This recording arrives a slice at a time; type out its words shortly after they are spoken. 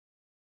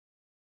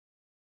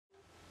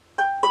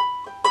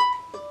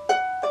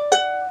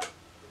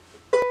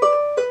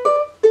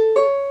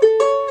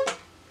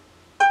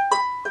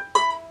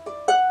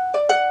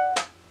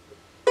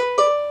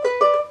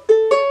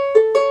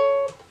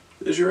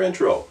your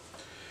intro.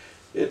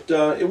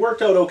 It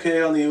worked out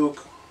okay on the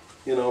uke,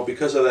 you know,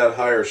 because of that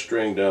higher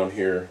string down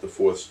here, the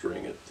 4th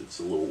string. It's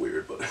a little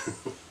weird, but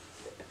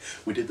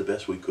we did the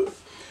best we could.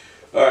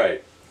 All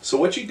right, so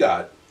what you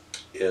got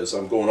is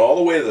I'm going all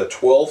the way to the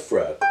 12th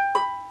fret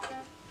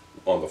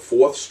on the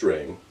 4th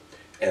string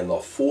and the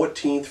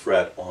 14th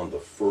fret on the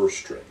 1st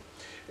string.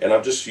 And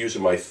I'm just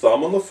using my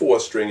thumb on the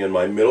 4th string and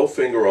my middle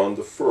finger on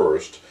the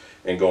 1st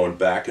and going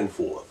back and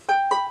forth.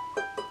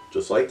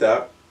 Just like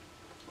that.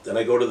 Then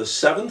I go to the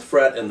 7th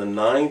fret and the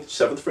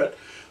 7th fret,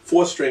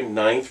 4th string,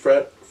 9th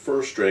fret,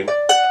 1st string.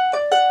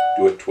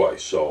 Do it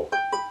twice. So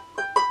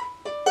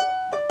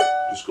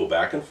just go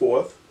back and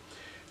forth.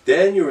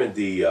 Then you're in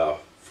the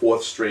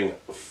 4th string,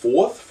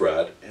 4th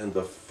fret, and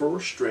the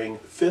 1st string,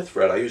 5th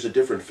fret. I use a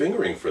different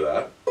fingering for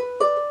that.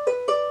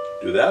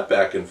 Do that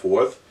back and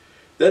forth.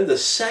 Then the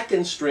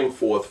 2nd string,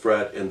 4th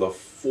fret, and the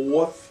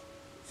 4th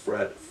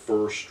fret,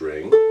 1st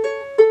string.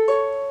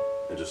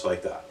 And just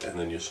like that. And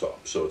then you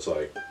stop. So it's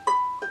like...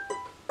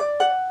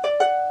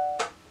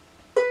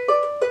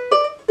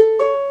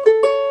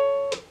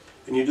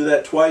 And you do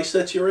that twice,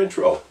 that's your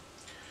intro.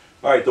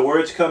 Alright, the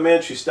words come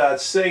in, she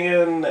starts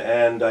singing,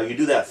 and you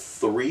do that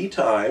 3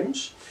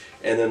 times.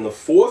 And then the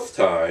 4th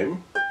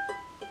time,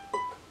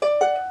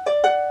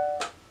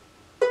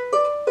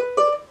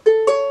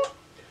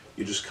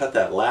 you just cut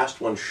that last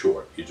one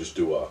short. You just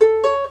do a,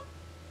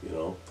 you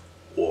know,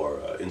 or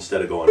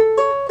instead of going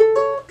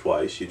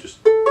twice, you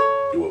just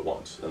do it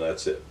once, and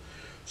that's it.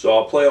 So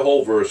I'll play a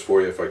whole verse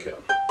for you if I can.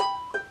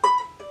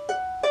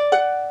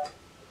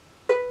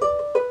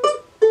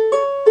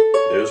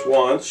 There's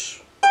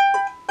once.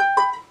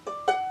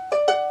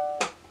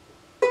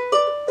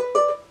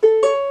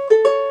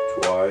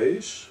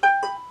 Twice.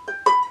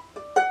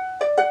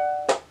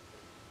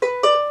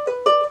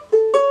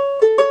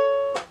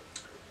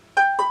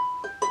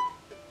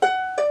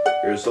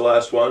 Here's the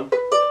last one.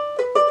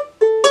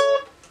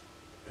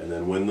 And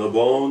then when the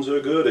bones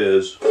are good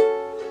is...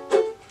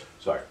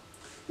 Sorry,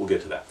 we'll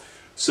get to that.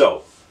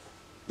 So,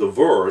 the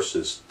verse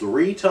is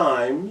 3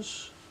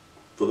 times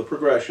for the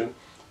progression.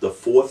 The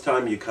 4th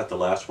time you cut the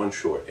last one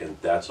short, and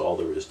that's all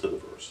there is to the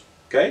verse.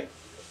 Okay?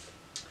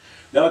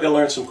 Now I'm going to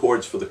learn some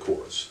chords for the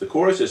chorus. The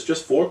chorus is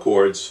just 4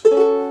 chords.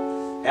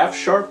 F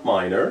sharp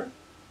minor,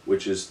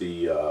 which is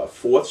the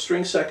 4th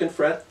string 2nd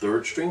fret,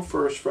 3rd string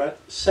 1st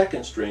fret,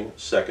 2nd string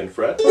 2nd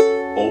fret,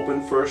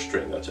 open 1st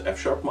string. That's F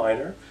sharp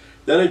minor.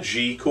 Then a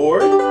G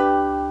chord.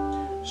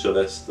 So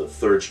that's the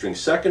 3rd string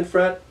 2nd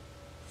fret,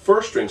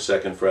 1st string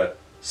 2nd fret,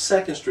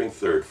 2nd string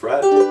 3rd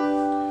fret.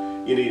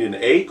 You need an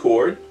A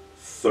chord,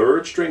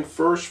 3rd string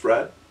 1st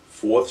fret,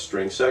 4th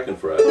string 2nd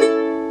fret.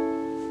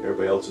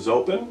 Everybody else is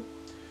open.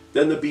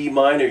 Then the B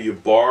minor, you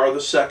bar the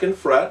 2nd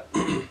fret,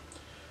 the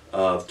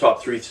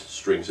top 3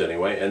 strings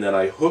anyway, and then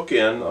I hook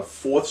in a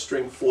 4th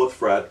string 4th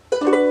fret.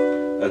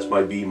 That's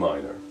my B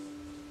minor.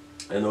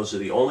 And those are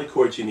the only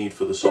chords you need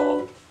for the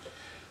song.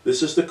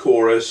 This is the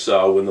chorus.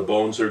 When the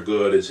bones are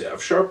good is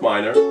F sharp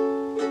minor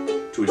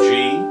to a G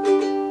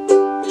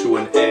to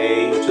an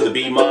A to the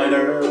B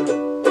minor,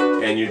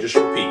 and you just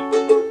repeat.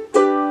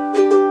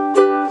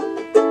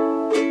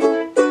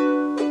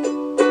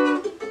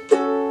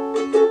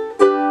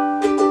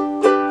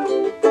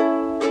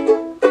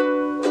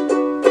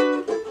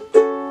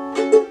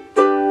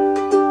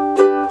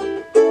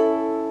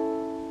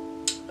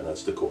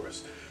 The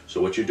chorus. So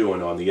what you're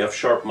doing on the F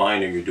sharp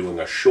minor, you're doing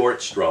a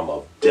short strum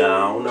of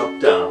down, up,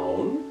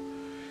 down,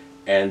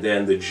 and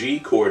then the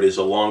G chord is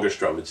a longer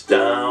strum. It's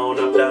down,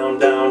 up, down,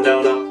 down,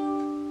 down,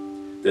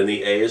 up. Then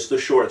the A is the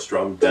short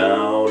strum,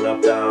 down,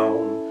 up,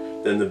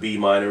 down. Then the B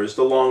minor is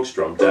the long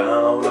strum,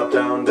 down, up,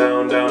 down,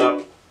 down, down,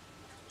 up.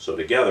 So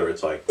together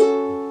it's like...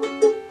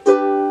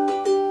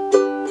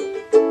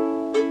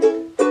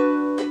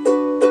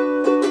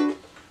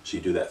 So you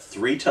do that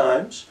 3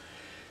 times.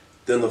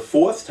 Then the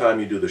 4th time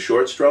you do the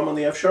short strum on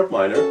the F sharp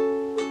minor,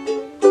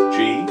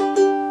 G,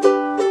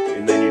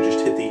 and then you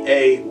just hit the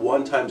A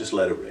 1 time, just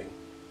let it ring.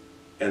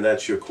 And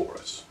that's your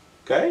chorus.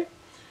 Okay?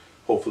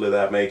 Hopefully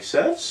that makes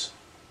sense.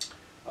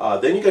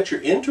 Then you got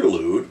your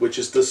interlude, which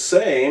is the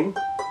same.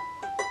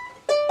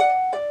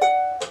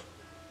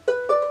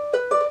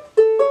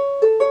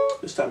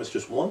 This time it's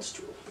just 1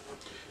 stroke.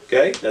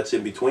 Okay? That's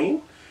in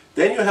between.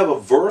 Then you have a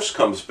verse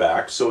comes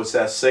back, so it's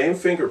that same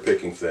finger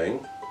picking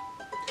thing.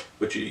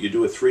 But you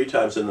do it 3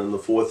 times, and then the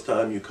 4th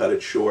time you cut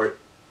it short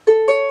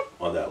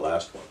on that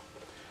last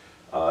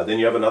one. Then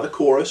you have another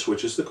chorus,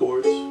 which is the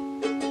chords.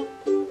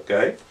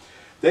 Okay?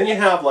 Then you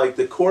have, like,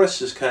 the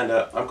chorus is kind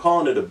of, I'm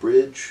calling it a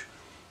bridge.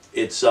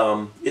 It's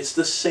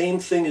the same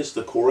thing as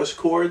the chorus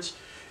chords.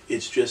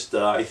 It's just,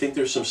 I think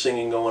there's some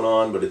singing going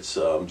on, but it's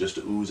just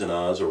oohs and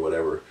ahs or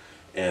whatever.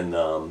 And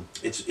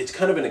it's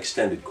kind of an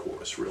extended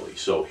chorus, really.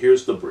 So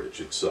here's the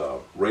bridge. It's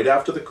right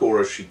after the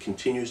chorus, she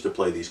continues to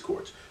play these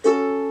chords.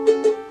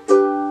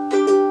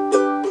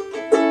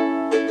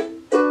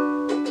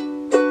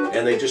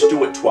 And they just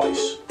do it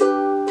twice.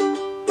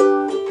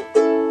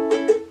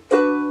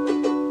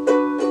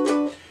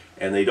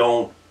 And they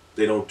don't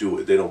they don't do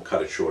it. They don't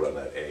cut it short on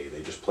that A.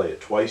 They just play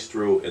it twice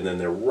through, and then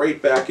they're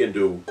right back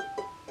into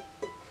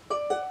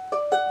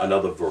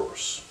another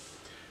verse,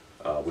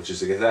 which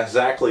is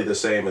exactly the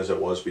same as it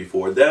was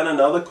before. Then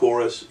another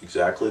chorus,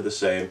 exactly the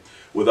same,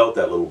 without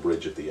that little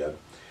bridge at the end.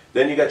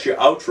 Then you got your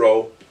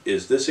outro,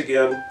 is this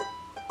again.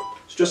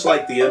 It's just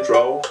like the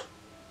intro.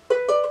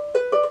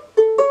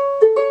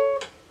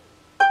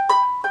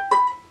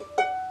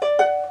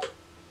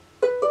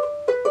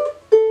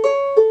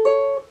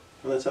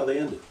 And that's how they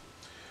end it.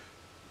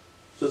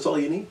 So that's all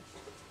you need.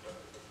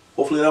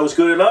 Hopefully that was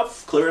good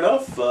enough, clear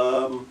enough.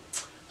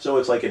 So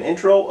it's like an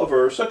intro, a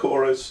verse, a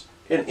chorus,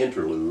 an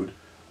interlude,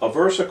 a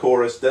verse, a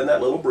chorus, then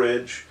that little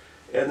bridge,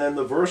 and then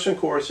the verse and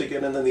chorus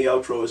again, and then the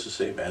outro is the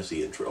same as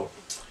the intro.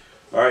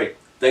 All right,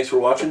 thanks for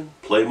watching.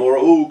 Play more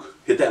ook.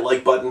 Hit that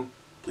like button.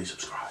 Please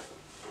subscribe.